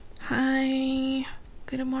Hi,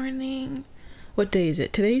 good morning. What day is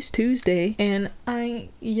it? Today's Tuesday, and I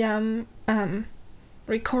am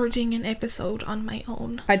recording an episode on my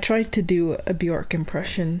own. I tried to do a Bjork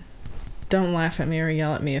impression. Don't laugh at me or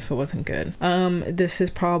yell at me if it wasn't good. This is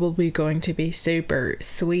probably going to be super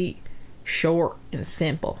sweet, short, and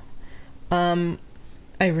simple. I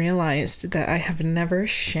realized that I have never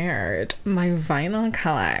shared my vinyl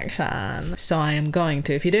collection, so I am going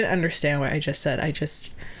to. If you didn't understand what I just said,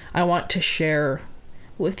 I want to share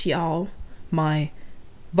with y'all my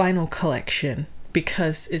vinyl collection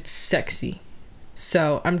because it's sexy.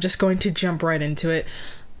 So I'm just going to jump right into it.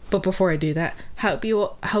 But before I do that,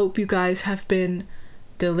 hope you guys have been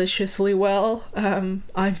deliciously well.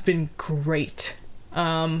 I've been great.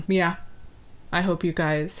 Yeah. I hope you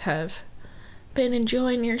guys have been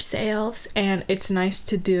enjoying yourselves, and it's nice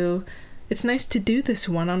to do this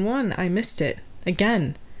one-on-one. I missed it.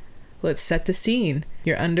 Again, let's set the scene.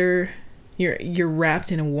 You're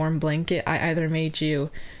wrapped in a warm blanket. I either made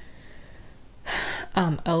you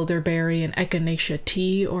elderberry and echinacea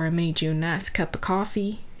tea, or I made you a nice cup of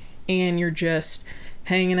coffee, and you're just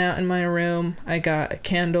hanging out in my room. I got a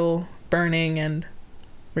candle burning and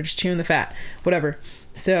we're just chewing the fat. Whatever.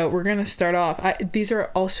 So we're going to start off. These are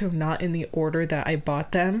also not in the order that I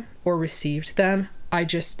bought them or received them. I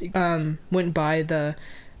just went by the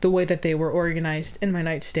way that they were organized in my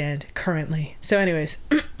nightstand currently. So anyways,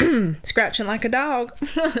 scratching like a dog.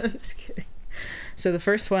 I'm just kidding. So the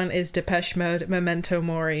first one is Depeche Mode, Memento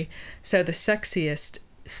Mori. So the sexiest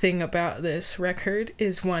thing about this record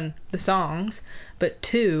is, one, the songs, but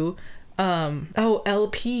two,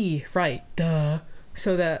 LP, right, duh.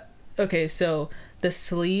 So the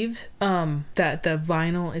sleeve that the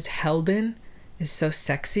vinyl is held in is so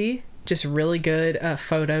sexy. Just really good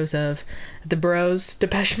photos of the bros,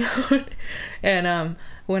 Depeche Mode. And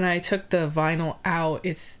when I took the vinyl out,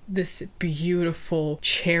 it's this beautiful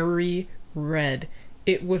cherry red.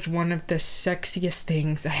 It was one of the sexiest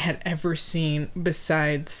things I had ever seen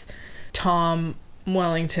besides Tom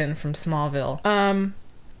Wellington from Smallville.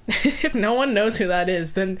 If no one knows who that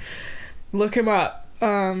is, then look him up.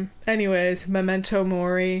 Anyways, Memento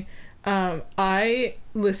Mori. I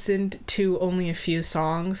listened to only a few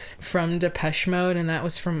songs from Depeche Mode, and that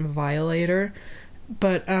was from Violator.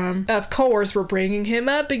 But, of course, we're bringing him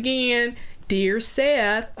up again. Dear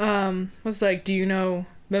Seth, was like, do you know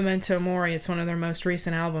Memento Mori? It's one of their most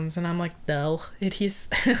recent albums. And I'm like, no.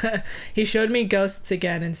 He showed me Ghosts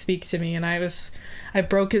Again and Speak to Me, and I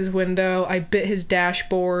broke his window, I bit his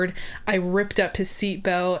dashboard, I ripped up his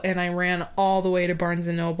seatbelt, and I ran all the way to Barnes &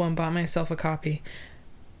 Noble and bought myself a copy.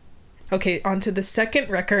 Okay, on to the second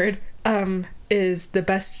record, is the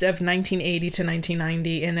best of 1980 to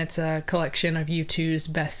 1990, and it's a collection of U2's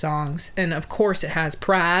best songs. And of course it has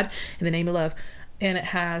Pride, In the Name of Love, and it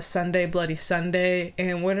has Sunday Bloody Sunday,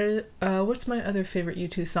 and what's my other favorite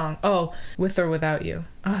U2 song? Oh, With or Without You.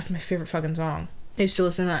 Oh, it's my favorite fucking song. I used to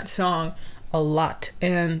listen to that song a lot,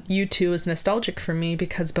 and U2 is nostalgic for me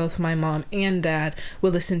because both my mom and dad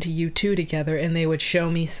would listen to U2 together, and they would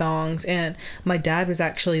show me songs, and my dad was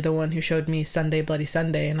actually the one who showed me Sunday Bloody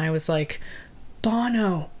Sunday, and I was like,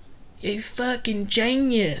 Bono, you fucking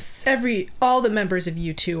genius. All the members of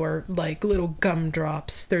U2 are like little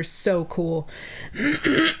gumdrops. They're so cool.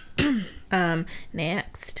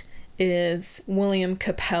 Next is William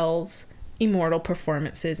Capell's Immortal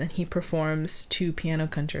Performances, and he performs 2 piano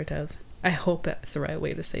concertos. I hope that's the right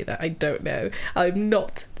way to say that. I don't know. I'm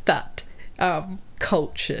not that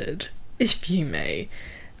cultured, if you may.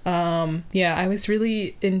 Yeah, I was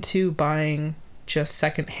really into buying just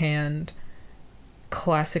secondhand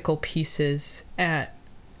classical pieces at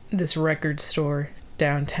this record store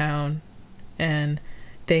downtown, and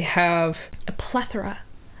they have a plethora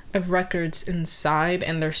of records inside,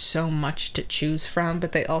 and there's so much to choose from,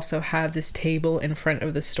 but they also have this table in front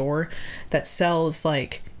of the store that sells,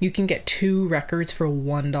 like, you can get 2 records for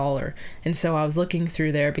 $1. And so I was looking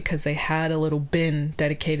through there because they had a little bin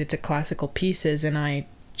dedicated to classical pieces, and I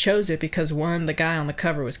chose it because, 1, the guy on the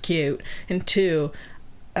cover was cute, and 2,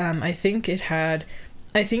 I think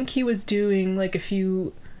he was doing like a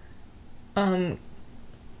few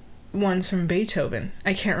ones from Beethoven.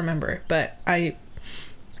 I can't remember, but I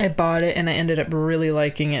bought it and I ended up really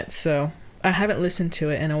liking it. So I haven't listened to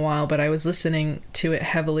it in a while, but I was listening to it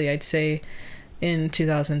heavily, I'd say in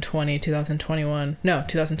 2021.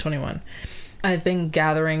 I've been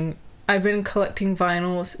collecting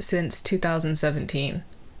vinyls since 2017.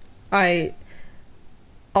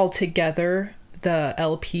 Altogether, the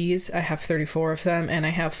LPs, I have 34 of them, and I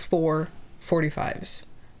have 4 45s.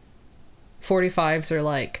 45s are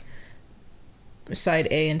like side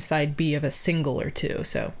A and side B of a single or two.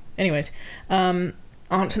 So anyways, on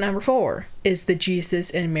to number 4 is the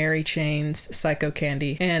Jesus and Mary Chains Psycho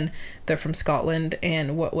Candy, and they're from Scotland.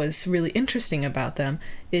 And what was really interesting about them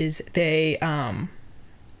is they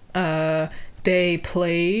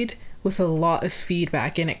played with a lot of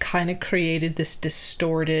feedback, and it kind of created this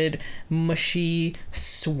distorted, mushy,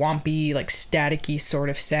 swampy, like staticky sort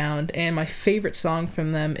of sound. And my favorite song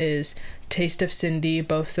from them is Taste of Cindy,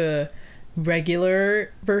 both the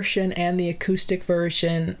regular version and the acoustic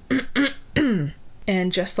version.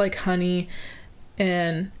 And Just Like Honey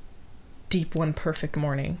and Deep One Perfect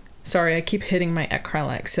Morning. Sorry, I keep hitting my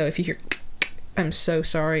Acrylic, so if you hear I'm so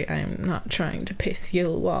sorry. I'm not trying to piss you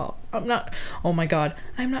off. Oh my god,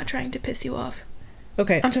 I'm not trying to piss you off.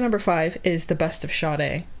 Okay, on to number 5 is The Best of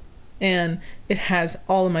Sade. And it has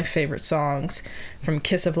all of my favorite songs from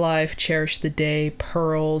Kiss of Life, Cherish the Day,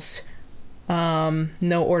 Pearls,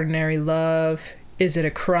 No Ordinary Love, Is It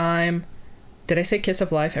a Crime? Did I say Kiss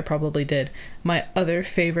of Life? I probably did. My other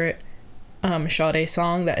favorite Sade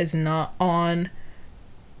song that is not on...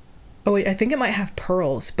 Oh wait, I think it might have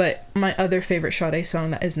Pearls, but my other favorite Sade song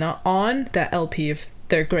that is not on that LP of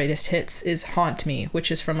their greatest hits is Haunt Me, which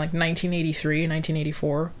is from like 1983,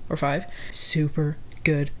 1984 or 5. Super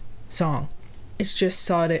good song. It's just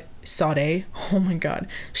Sade, oh my god,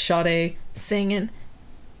 Sade singing,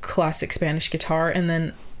 classic Spanish guitar, and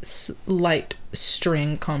then light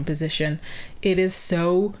string composition. It is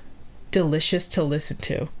so delicious to listen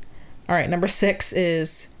to. All right, number 6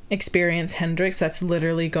 is Experience Hendrix. That's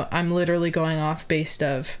literally I'm literally going off based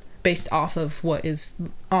off of what is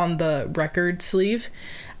on the record sleeve.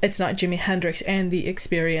 It's not Jimi Hendrix and the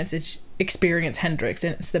Experience, it's Experience Hendrix,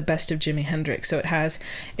 and it's the best of Jimi Hendrix. So it has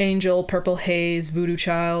Angel, Purple Haze, Voodoo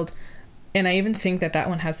Child, and I even think that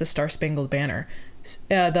one has the Star Spangled Banner.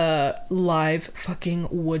 The live fucking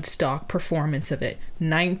Woodstock performance of it,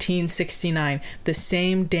 1969, the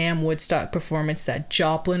same damn Woodstock performance that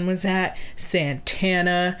Joplin was at,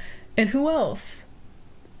 Santana, and who else?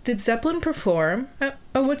 Did Zeppelin perform at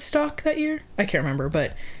a Woodstock that year? I can't remember,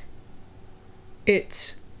 but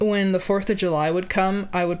it's when the 4th of July would come,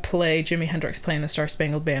 I would play Jimi Hendrix playing the Star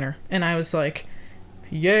Spangled Banner, and I was like,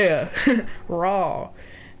 yeah, raw.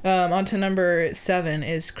 On to number 7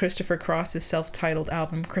 is Christopher Cross's self-titled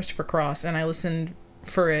album, Christopher Cross, and I listened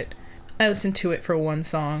to it for one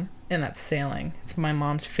song, and that's Sailing. It's my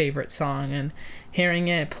mom's favorite song, and hearing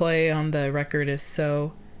it play on the record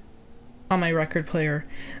on my record player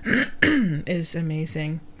is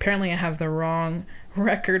amazing. Apparently I have the wrong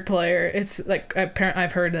record player. It's like,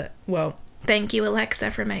 I've heard that, well, thank you Alexa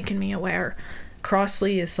for making me aware.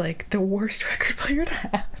 Crossley is like the worst record player to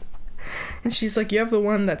have. And she's like, you have the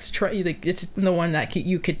one that's like, it's the one that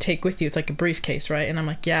you could take with you. It's like a briefcase, right? And I'm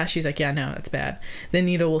like, yeah. She's like, yeah, no, that's bad. The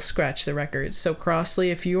needle will scratch the records. So Crossley,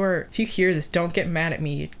 if you hear this, don't get mad at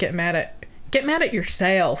me. Get mad at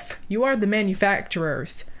yourself. You are the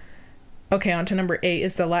manufacturers. Okay, on to number 8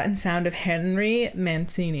 is The Latin Sound of Henry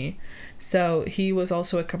Mancini. So he was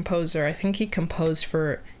also a composer. I think he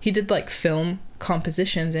did like film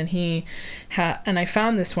compositions, and I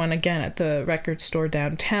found this one again at the record store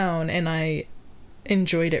downtown, and I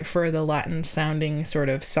enjoyed it for the Latin sounding sort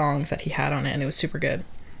of songs that he had on it, and it was super good.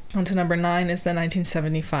 On to number 9 is the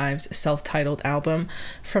 1975's self-titled album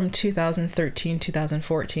from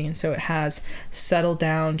 2013-2014. So it has Settle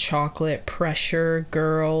Down, Chocolate, Pressure,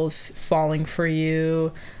 Girls, Falling for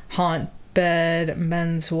You, Haunt Bed,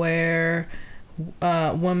 Menswear,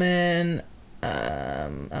 Woman,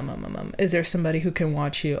 Is There Somebody Who Can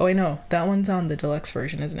Watch You? Oh, I know, that one's on the deluxe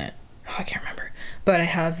version, isn't it? Oh, I can't remember. But I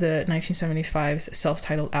have the 1975's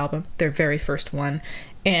self-titled album, their very first one,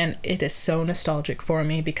 and it is so nostalgic for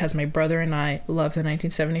me because my brother and I love the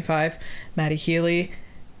 1975. Matty Healy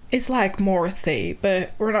is like Morthy,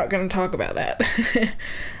 but we're not going to talk about that.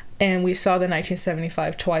 And we saw the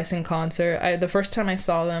 1975 twice in concert. The first time I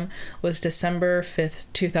saw them was December 5th,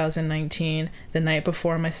 2019, the night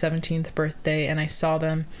before my 17th birthday, and I saw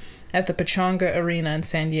them at the Pechanga Arena in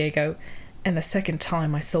San Diego. And the second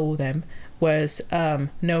time I saw them was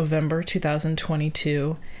November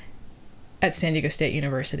 2022 at San Diego State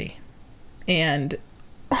University. And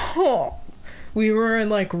we were in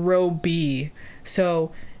like row B.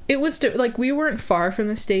 So it was like we weren't far from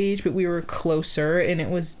the stage, but we were closer, and it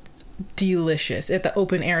was delicious at the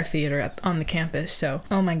open air theater on the campus. So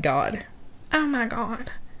oh my god,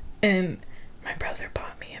 and my brother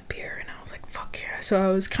bought me a beer, and I was like, fuck yeah. So I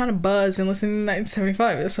was kind of buzzed and listening to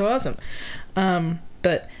 1975. It was so awesome.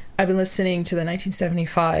 But I've been listening to the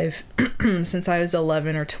 1975 since I was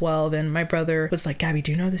 11 or 12, and my brother was like, Gabby,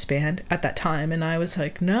 do you know this band at that time? And I was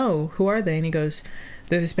like, no, who are they? And he goes,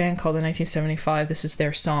 They're this band called the 1975. This is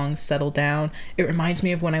their song Settle Down. It reminds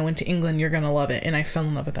me of when I went to England. You're gonna love it. And I fell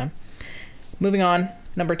in love with them. Moving on,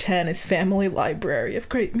 number 10 is Family Library of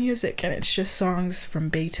Great Music, and it's just songs from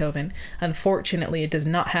Beethoven. Unfortunately, it does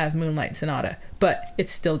not have Moonlight Sonata, but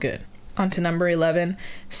it's still good. On to number 11,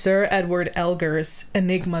 Sir Edward Elgar's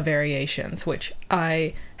Enigma Variations, which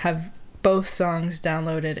I have both songs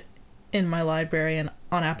downloaded in my library and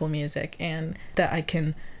on Apple Music, and that I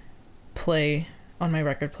can play on my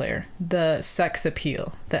record player. The sex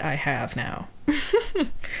appeal that I have now.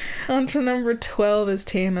 On to number 12 is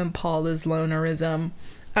Tame Impala's Lonerism.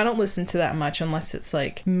 I don't listen to that much unless it's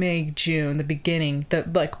like May, June, the beginning,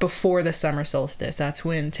 like before the summer solstice. That's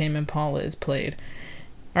when Tame Impala is played.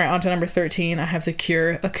 All right, on to number 13. I have The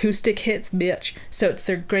Cure, Acoustic Hits, bitch. So it's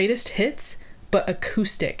their greatest hits, but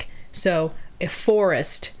acoustic. So A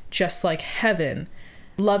Forest, Just Like Heaven,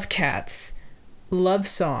 Love Cats, Love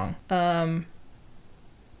Song.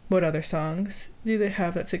 What other songs do they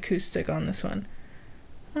have that's acoustic on this one?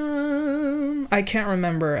 I can't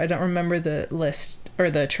remember. I don't remember the list or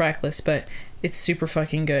the track list, but it's super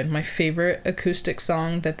fucking good. My favorite acoustic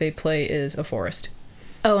song that they play is A Forest.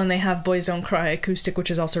 Oh, and they have Boys Don't Cry acoustic,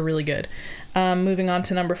 which is also really good. Moving on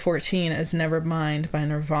to number 14 is Nevermind by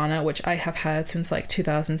Nirvana, which I have had since like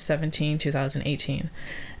 2017, 2018.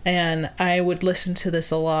 And I would listen to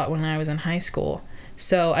this a lot when I was in high school.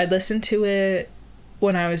 So I'd listen to it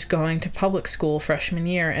when I was going to public school freshman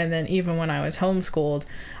year, and then even when I was homeschooled,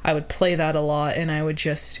 I would play that a lot, and I would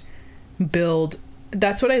just build.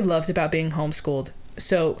 That's what I loved about being homeschooled.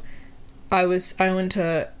 So I went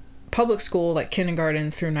to public school like kindergarten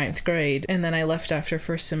through 9th grade, and then I left after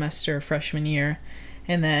first semester freshman year,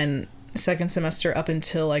 and then second semester up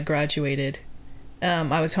until I graduated,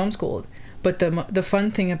 I was homeschooled. But the fun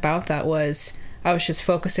thing about that was I was just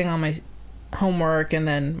focusing on my homework and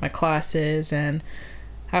then my classes, and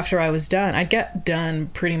after I was done, I'd get done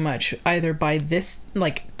pretty much either by this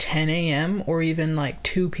like 10 a.m. or even like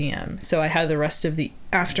 2 p.m. So I had the rest of the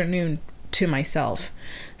afternoon to myself.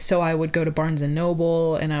 So I would go to Barnes &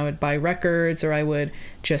 Noble and I would buy records, or I would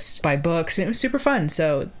just buy books, and it was super fun.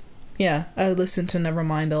 So yeah, I would listen to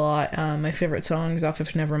Nevermind a lot. My favorite songs off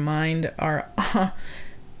of Nevermind are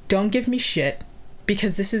Don't Give Me Shit,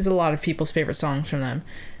 because this is a lot of people's favorite songs from them.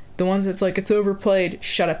 The ones that's like, it's overplayed,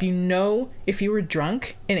 shut up. You know, if you were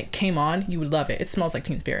drunk and it came on, you would love it. It Smells Like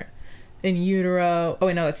Teen Spirit. In Utero. Oh,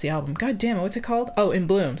 wait, no, that's the album. God damn it, what's it called? Oh, In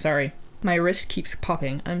Bloom, sorry. My wrist keeps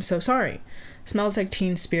popping. I'm so sorry. Smells Like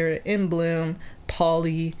Teen Spirit, In Bloom,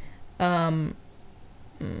 Polly,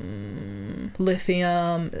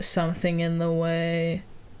 Lithium, Something in the Way.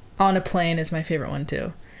 On a Plane is my favorite one,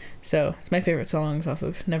 too. So, it's my favorite songs off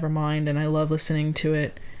of Nevermind, and I love listening to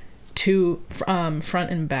it to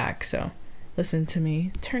front and back. So listen to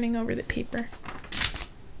me turning over the paper.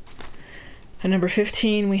 At number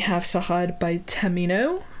 15 we have Sahad by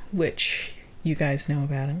Tamino, which you guys know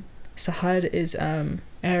about him. Sahad is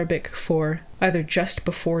Arabic for either just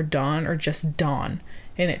before dawn or just dawn,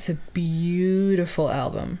 and it's a beautiful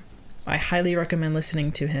album. I highly recommend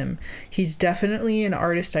listening to him. He's definitely an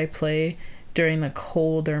artist I play during the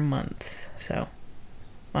colder months. So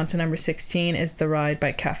on to number 16 is The Ride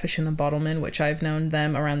by Catfish and the Bottlemen, which I've known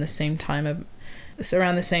them around the same time that I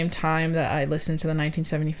listened to the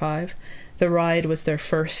 1975. The Ride was their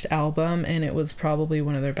first album, and it was probably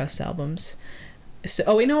one of their best albums. So,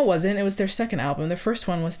 oh wait, no, it wasn't. It was their second album. Their first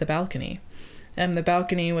one was The Balcony. The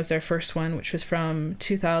Balcony was their first one, which was from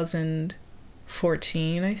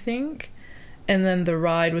 2014, I think. And then The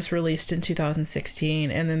Ride was released in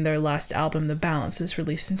 2016, and then their last album, The Balance, was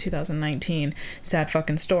released in 2019. Sad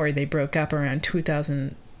fucking story. They broke up around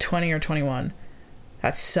 2020 or 21.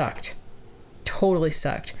 That sucked. Totally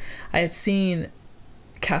sucked. I had seen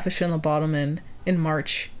Catfish and the Bottlemen in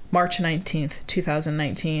March 19th,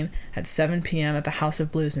 2019 at 7 p.m. at the House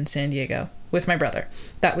of Blues in San Diego with my brother.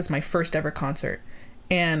 That was my first ever concert.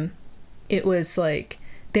 And it was like,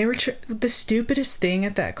 they were the stupidest thing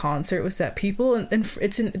at that concert was that people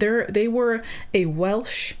they were a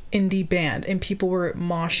Welsh indie band, and people were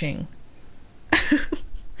moshing.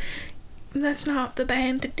 That's not the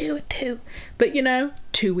band to do it to, but you know,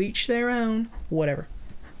 to each their own. Whatever.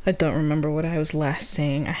 I don't remember what I was last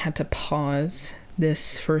saying. I had to pause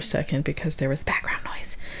this for a second because there was background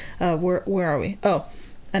noise. Where are we? Oh,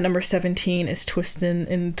 at number 17 is Twistin'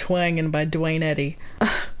 and Twangin' by Duane Eddy.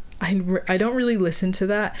 I don't really listen to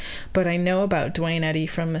that, but I know about Duane Eddy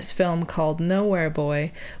from this film called Nowhere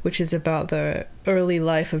Boy, which is about the early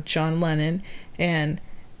life of John Lennon. And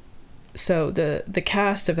so the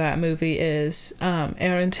cast of that movie is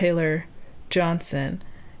Aaron Taylor Johnson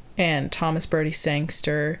and Thomas Brodie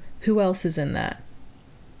Sangster. Who else is in that?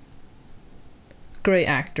 great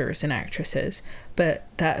actors and actresses. But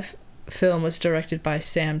that film was directed by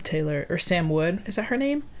Sam Taylor, or Sam Wood. Is that her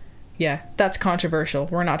name? Yeah, that's controversial.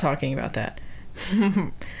 We're not talking about that.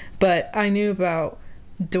 But I knew about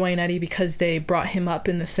Duane Eddy because they brought him up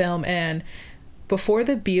in the film, and before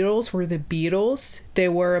the Beatles were the Beatles, they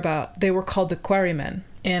were called the Quarrymen.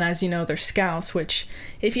 And as you know, they're Scouse, which,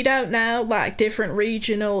 if you don't know, like different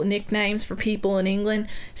regional nicknames for people in England,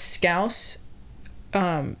 Scouse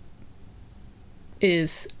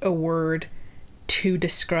is a word to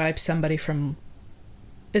describe somebody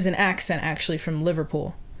is an accent actually from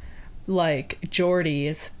Liverpool. Like Geordie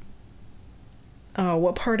is,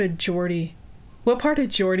 what part of Geordie?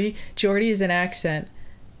 Geordie is an accent.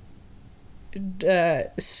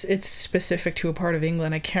 It's specific to a part of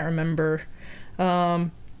England. I can't remember.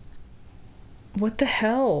 What the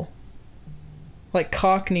hell? Like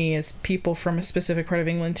Cockney is people from a specific part of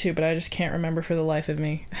England too, but I just can't remember for the life of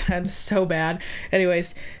me. That's so bad.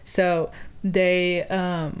 Anyways, so they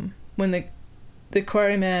when the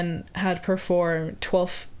Quarrymen had performed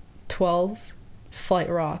 12 Flight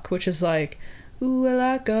Rock, which is like, ooh, well,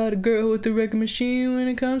 I got a girl with a record machine. When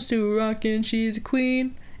it comes to rockin', she's a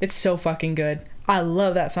queen. It's so fucking good. I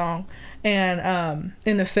love that song. And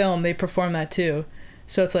in the film, they perform that too.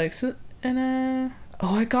 So it's like, oh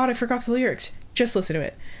my god, I forgot the lyrics. Just listen to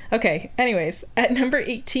it. Okay, anyways, at number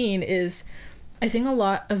 18 is, I think a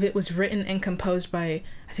lot of it was written and composed by,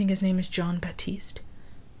 I think his name is John Baptiste.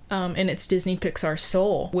 And it's Disney Pixar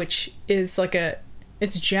Soul, which is like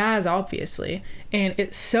it's jazz, obviously. And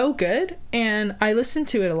it's so good, and I listen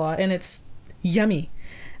to it a lot, and it's yummy.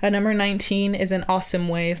 At number 19 is An Awesome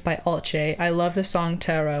Wave by Alt J. I love the song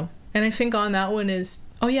Tarot. And I think on that one is,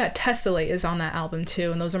 oh yeah, Tessellate is on that album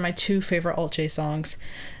too, and those are my two favorite Alt J songs.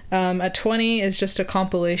 At 20 is just a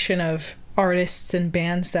compilation of artists and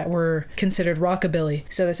bands that were considered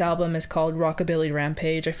rockabilly. So this album is called Rockabilly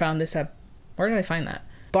Rampage. I found this at, where did I find that?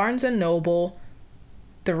 Barnes & Noble,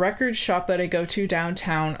 the record shop that I go to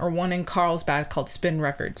downtown, or one in Carlsbad called Spin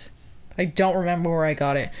Records. I don't remember where I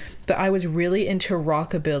got it, but I was really into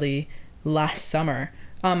rockabilly last summer.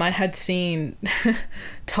 I had seen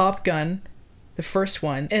Top Gun, the first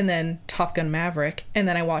one, and then Top Gun Maverick, and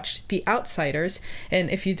then I watched The Outsiders. And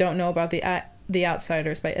if you don't know about The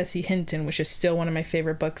Outsiders by S.E. Hinton, which is still one of my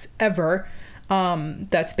favorite books ever,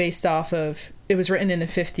 that's based off of, it was written in the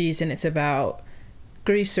 50s, and it's about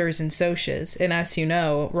greasers and socias. And as you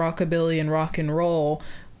know, rockabilly and rock and roll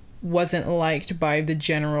wasn't liked by the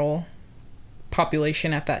general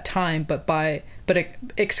population at that time, but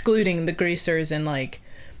excluding the greasers and, like,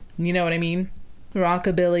 you know what I mean?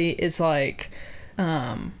 Rockabilly is like,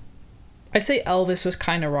 I'd say Elvis was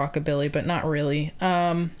kind of rockabilly, but not really.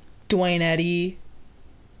 Duane Eddy.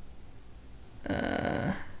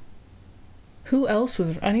 Who else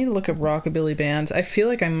was, I need to look up rockabilly bands. I feel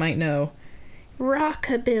like I might know.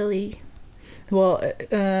 Rockabilly. Well,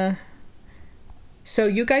 so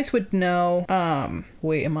you guys would know,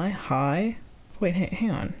 wait, am I high? Wait,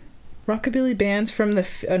 hang on. Rockabilly bands from the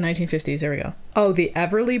 1950s, there we go. Oh, the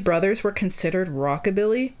Everly Brothers were considered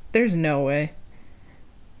rockabilly? There's no way.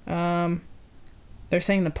 They're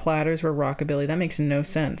saying the Platters were rockabilly. That makes no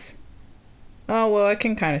sense. Oh, well, I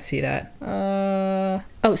can kind of see that.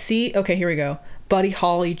 Oh, see? Okay, here we go. Buddy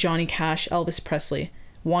Holly, Johnny Cash, Elvis Presley.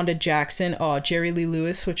 Wanda Jackson, Jerry Lee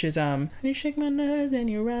Lewis, which is, you shake my nerves and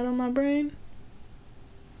you rattle my brain.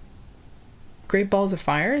 Great Balls of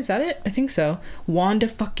Fire, is that it? I think so. Wanda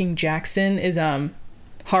fucking Jackson is,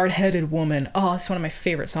 Hard-Headed Woman. Oh, it's one of my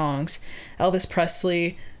favorite songs. Elvis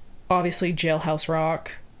Presley, obviously Jailhouse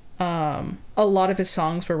Rock. A lot of his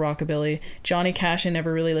songs were rockabilly. Johnny Cash I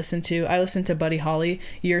never really listened to. I listened to Buddy Holly.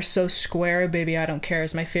 You're So Square, Baby I Don't Care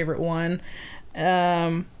is my favorite one.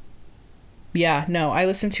 Yeah, no, I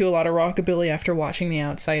listened to a lot of rockabilly after watching The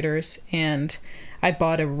Outsiders, and I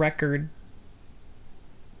bought a record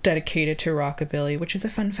dedicated to rockabilly, which is a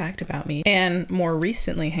fun fact about me. And more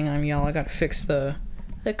recently, hang on y'all, I gotta fix the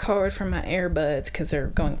cord from my earbuds because they're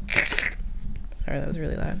going sorry, that was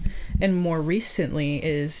really loud. And more recently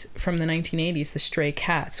is from the 1980s, the Stray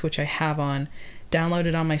Cats, which I have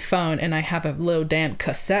downloaded on my phone, and I have a little damn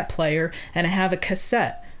cassette player, and I have a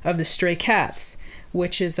cassette of the Stray Cats,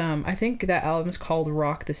 which is I think that album's called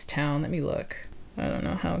Rock This Town. Let me look. I don't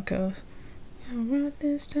know how it goes. Rock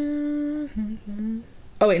this town.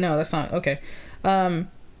 Oh wait, no, that's not. Okay.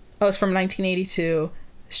 It's from 1982.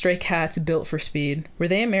 Stray Cats, Built for Speed. Were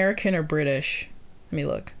they American or British? Let me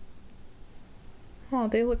look. Oh,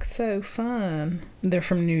 they look so fun. They're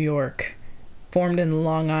from New York. Formed in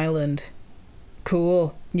Long Island.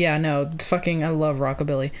 Cool. Yeah, no, fucking, I love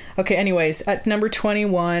rockabilly. Okay, anyways, at number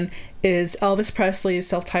 21 is Elvis Presley's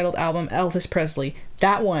self-titled album, Elvis Presley.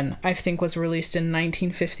 That one, I think, was released in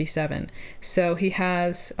 1957. So he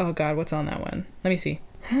has, oh god, what's on that one? Let me see.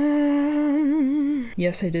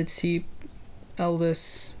 Yes, I did see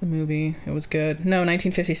Elvis, the movie. It was good. No,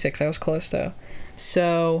 1956. I was close, though.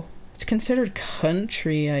 So, it's considered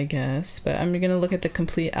country, I guess. But I'm gonna look at the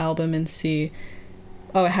complete album and see.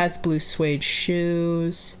 Oh, it has Blue Suede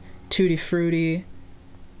Shoes, Tutti Frutti,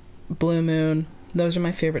 Blue Moon. Those are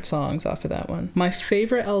my favorite songs off of that one. My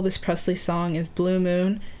favorite Elvis Presley song is Blue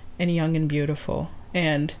Moon and Young and Beautiful.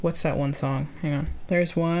 And what's that one song? Hang on.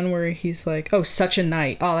 There's one where he's like, oh, Such a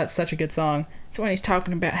Night. Oh, that's such a good song. It's when he's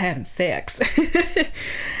talking about having sex.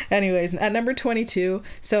 Anyways, at number 22,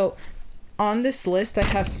 so on this list, I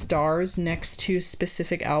have stars next to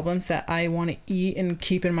specific albums that I want to eat and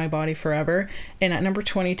keep in my body forever. And at number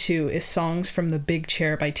 22 is Songs from the Big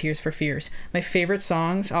Chair by Tears for Fears. My favorite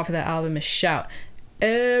songs off of that album is Shout.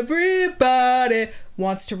 Everybody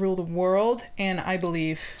wants to rule the world. And I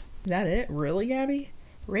believe... Is that it? Really, Gabby?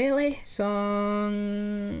 Really?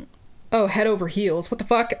 Song... Oh, Head Over Heels. What the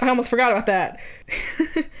fuck? I almost forgot about that.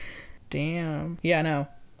 Damn. Yeah, no.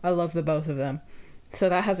 I love the both of them. So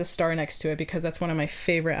that has a star next to it because that's one of my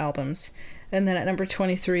favorite albums. And then at number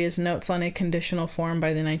 23 is Notes on a Conditional Form by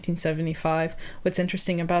the 1975. What's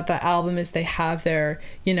interesting about that album is they have their,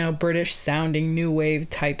 British sounding new wave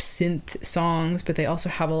type synth songs, but they also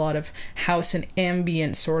have a lot of house and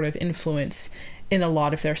ambient sort of influence in a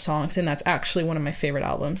lot of their songs. And that's actually one of my favorite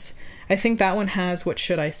albums. I think that one has, what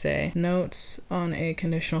should I say? Notes on a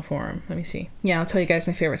Conditional Form. Let me see. Yeah, I'll tell you guys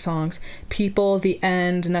my favorite songs. People, The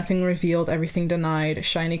End, Nothing Revealed, Everything Denied,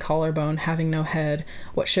 Shiny Collarbone, Having No Head,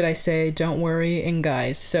 What Should I Say, Don't Worry, and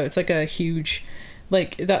Guys. So it's like a huge,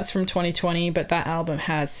 that's from 2020, but that album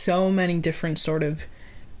has so many different sort of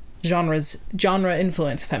genre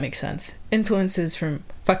influence, if that makes sense. Influences from,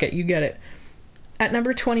 fuck it, you get it. At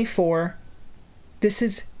number 24,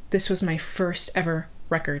 this was my first ever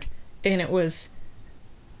record. And it was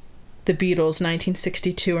the Beatles,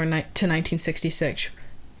 1962 to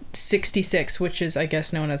 1966, which is, I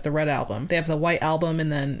guess, known as the Red Album. They have the White Album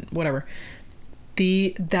and then whatever.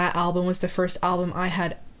 That album was the first album I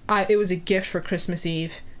had. It was a gift for Christmas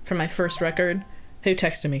Eve for my first record. Who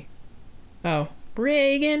texted me? Oh,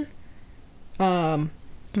 Reagan.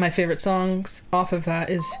 My favorite songs off of that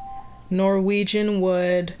is Norwegian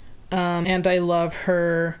Wood, and I Love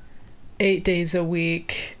Her, 8 Days a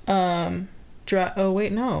Week. Oh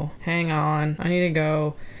wait, no. Hang on. I need to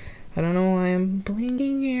go. I don't know why I'm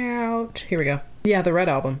blinking out. Here we go. Yeah, the Red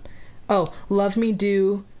Album. Oh, Love Me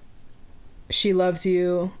Do, She Loves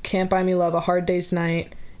You, Can't Buy Me Love, A Hard Day's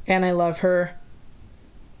Night, and I Love Her,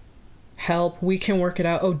 Help, We Can Work It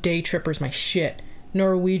Out. Oh, Day Tripper's my shit.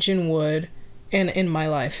 Norwegian Wood, and In My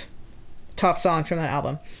Life. Top songs from that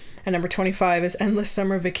album. And number 25 is Endless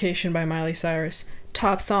Summer Vacation by Miley Cyrus.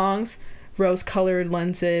 Top songs, Rose-Colored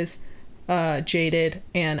Lenses, Jaded,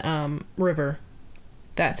 and River.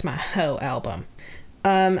 That's my whole album.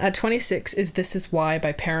 At 26 is This Is Why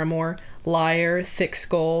by Paramore, Liar, Thick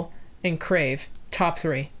Skull, and Crave. Top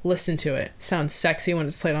 3. Listen to it. Sounds sexy when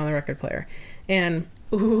it's played on the record player. And,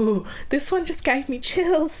 ooh, this one just gave me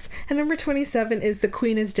chills. And number 27 is The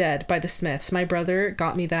Queen Is Dead by The Smiths. My brother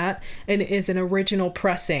got me that, and it is an original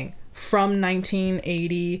pressing from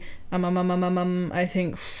 1980, I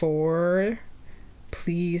think 4.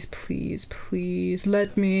 Please,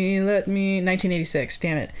 let me, 1986,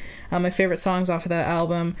 damn it. My favorite songs off of that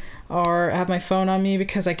album are, I have my phone on me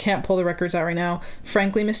because I can't pull the records out right now,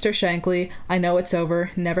 Frankly Mr. Shankly, I Know It's Over,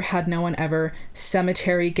 Never Had No One Ever,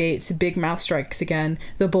 Cemetery Gates, Big Mouth Strikes Again,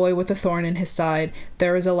 The Boy with a Thorn in His Side,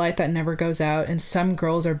 There Is a Light That Never Goes Out, and Some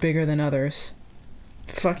Girls Are Bigger Than Others.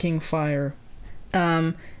 Fucking fire.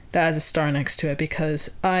 That has a star next to it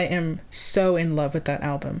because I am so in love with that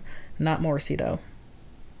album. Not Morrissey, though.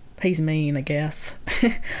 He's mean, I guess.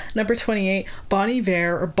 Number 28, Bon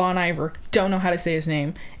Iver, or Bon Iver. Don't know how to say his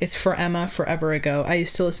name. It's For Emma, Forever Ago. I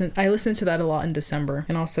listened to that a lot in December,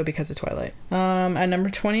 and also because of Twilight. At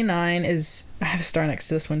number 29 is, I have a star next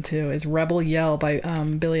to this one too, is Rebel Yell by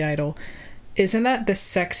Billy Idol. Isn't that the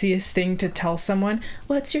sexiest thing to tell someone?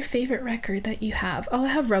 What's your favorite record that you have? Oh, I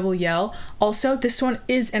have Rebel Yell. Also, this one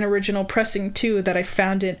is an original pressing too that I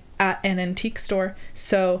found it at an antique store.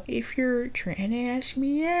 So if you're trying to ask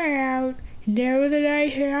me out, know that I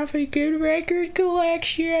have a good record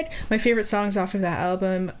collection. My favorite songs off of that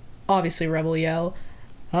album, obviously Rebel Yell,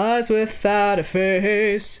 Eyes Without a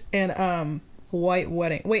Face, and White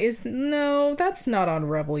Wedding. Wait, no, that's not on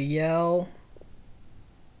Rebel Yell.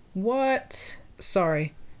 What?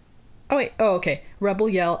 Sorry. Oh, wait. Oh, okay. Rebel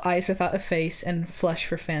Yell, Eyes Without a Face, and Flesh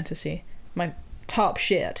for Fantasy. My top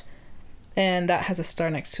shit. And that has a star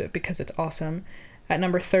next to it because it's awesome. At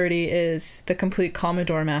number 30 is The Complete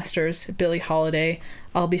Commodore Masters, Billie Holiday,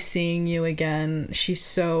 I'll Be Seeing You Again. She's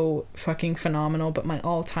so fucking phenomenal, but my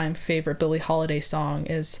all-time favorite Billie Holiday song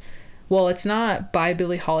is... Well, it's not by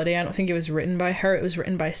Billie Holiday. I don't think it was written by her. It was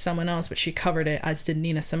written by someone else, but she covered it, as did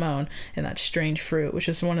Nina Simone, and that's Strange Fruit, which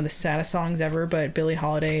is one of the saddest songs ever, but Billie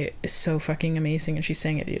Holiday is so fucking amazing, and she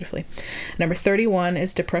sang it beautifully. Number 31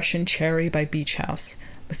 is Depression Cherry by Beach House.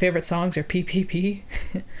 My favorite songs are PPP,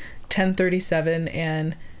 1037,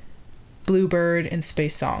 and Bluebird and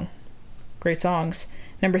Space Song. Great songs.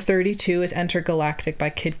 Number 32 is Intergalactic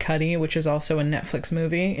by Kid Cudi, which is also a Netflix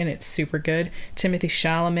movie, and it's super good. Timothée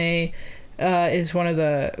Chalamet is one of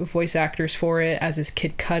the voice actors for it, as is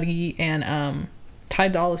Kid Cudi and Ty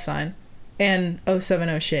Dolla $ign, and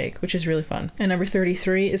 070 Shake, which is really fun. And number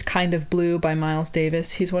 33 is Kind of Blue by Miles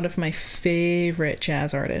Davis. He's one of my favorite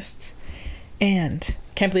jazz artists. And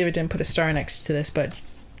can't believe I didn't put a star next to this, but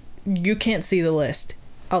you can't see the list.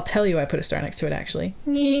 I'll tell you I put a star next to it, actually.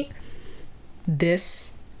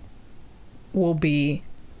 This will be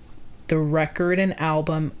the record and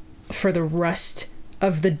album for the rest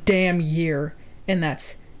of the damn year, and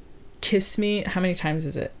that's Kiss Me. How many times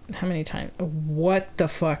is it? How many times? What the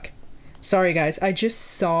fuck? Sorry guys, I just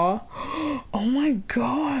saw... Oh my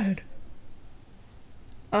god.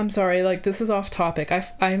 I'm sorry, like, this is off topic.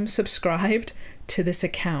 I'm subscribed to this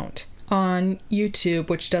account on YouTube,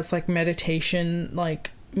 which does like meditation,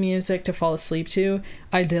 like music to fall asleep to.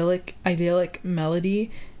 Idyllic Melody.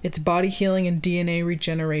 It's body healing and DNA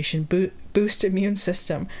regeneration. Boost immune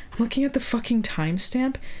system. I'm looking at the fucking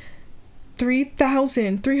timestamp.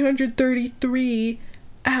 3,333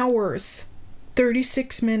 hours.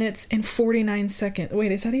 36 minutes and 49 seconds.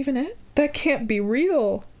 Wait, is that even it? That can't be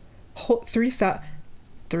real.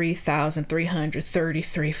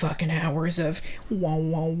 3,333 fucking hours of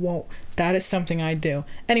whoa. That is something I do.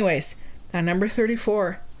 Anyways, at number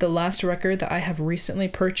 34, the last record that I have recently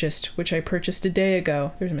purchased, which I purchased a day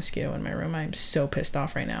ago. There's a mosquito in my room. I'm so pissed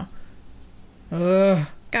off right now. Ugh.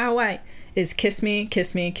 Go away. Is Kiss Me,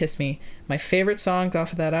 Kiss Me, Kiss Me. My favorite songs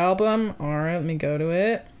off of that album are, let me go to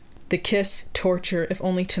it. The Kiss, Torture, If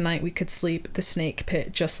Only Tonight We Could Sleep, The Snake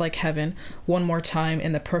Pit, Just Like Heaven, One More Time,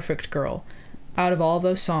 and The Perfect Girl. Out of all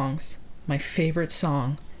those songs, my favorite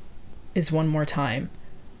song is One More Time,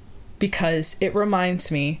 because it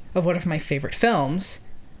reminds me of one of my favorite films,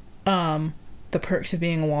 The Perks of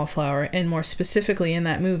Being a Wallflower, and more specifically in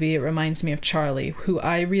that movie, it reminds me of Charlie, who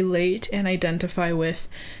I relate and identify with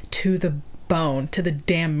to the bone, to the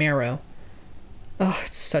damn marrow. Oh,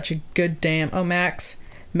 it's such a good damn... Oh, Max.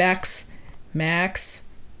 Hang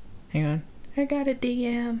on. I got a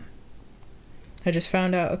DM. I just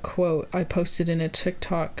found out a quote I posted in a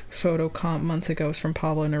TikTok photo comp months ago. It's from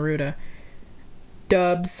Pablo Neruda.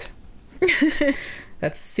 Dubs.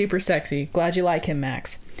 That's super sexy. Glad you like him,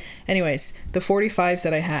 Max. Anyways, the 45s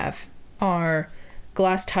that I have are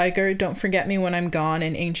Glass Tiger, Don't Forget Me When I'm Gone,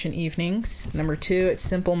 and Ancient Evenings. Number 2, it's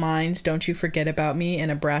Simple Minds, Don't You Forget About Me, and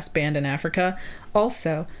A Brass Band in Africa.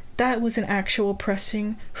 Also, that was an actual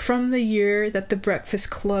pressing from the year that The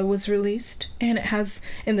Breakfast Club was released, and it has,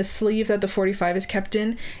 in the sleeve that the 45 is kept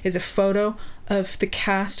in, is a photo of the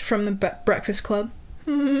cast from the Breakfast Club.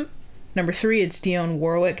 Number 3, it's Dionne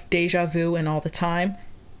Warwick, Deja Vu, and All the Time.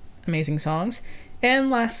 Amazing songs.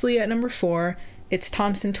 And lastly, at number 4, it's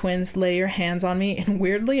Thompson Twins, Lay Your Hands on Me, and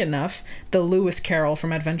weirdly enough, the Lewis Carroll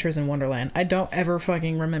from Adventures in Wonderland. I don't ever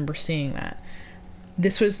fucking remember seeing that.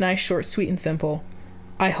 This was nice, short, sweet, and simple.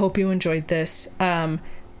 I hope you enjoyed this.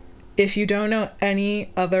 If you don't know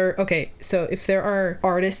any other... Okay, so if there are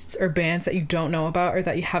artists or bands that you don't know about or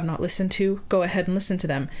that you have not listened to, go ahead and listen to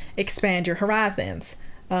them. Expand your horizons.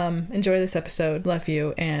 Enjoy this episode. Love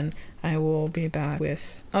you, and I'll be back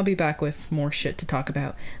with more shit to talk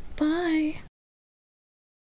about. Bye!